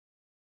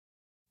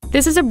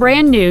This is a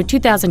brand new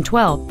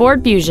 2012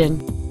 Ford Fusion.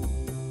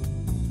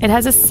 It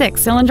has a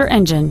 6-cylinder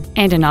engine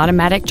and an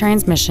automatic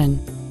transmission.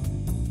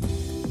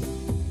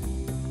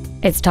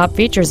 Its top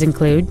features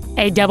include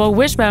a double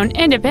wishbone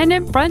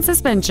independent front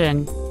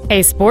suspension,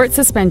 a sport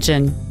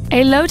suspension,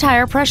 a low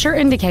tire pressure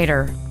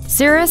indicator,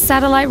 Sirius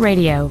satellite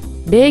radio,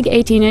 big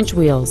 18-inch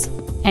wheels,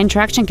 and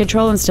traction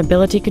control and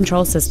stability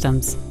control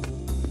systems.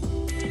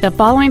 The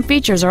following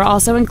features are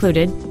also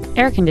included: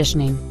 air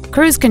conditioning,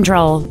 cruise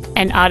control,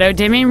 an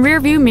auto-dimming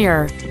rearview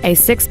mirror, a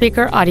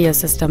 6-speaker audio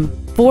system,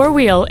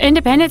 4-wheel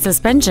independent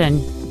suspension,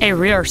 a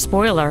rear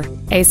spoiler,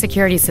 a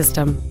security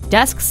system,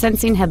 dusk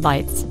sensing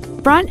headlights,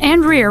 front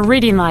and rear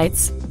reading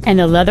lights, and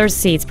the leather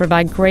seats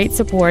provide great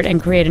support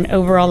and create an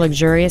overall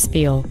luxurious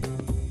feel.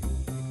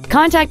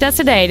 Contact us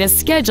today to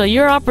schedule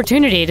your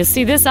opportunity to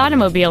see this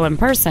automobile in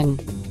person.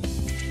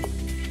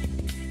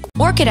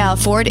 Orchid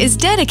Ford is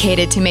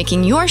dedicated to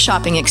making your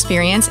shopping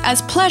experience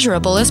as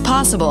pleasurable as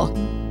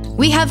possible.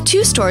 We have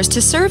 2 stores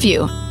to serve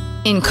you: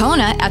 in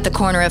Kona at the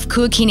corner of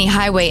Kuakini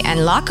Highway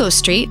and Laco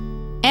Street,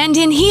 and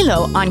in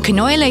Hilo on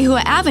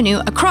Kanoelehua Avenue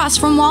across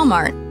from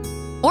Walmart.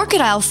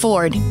 Orchid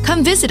Ford,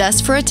 come visit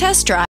us for a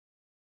test drive.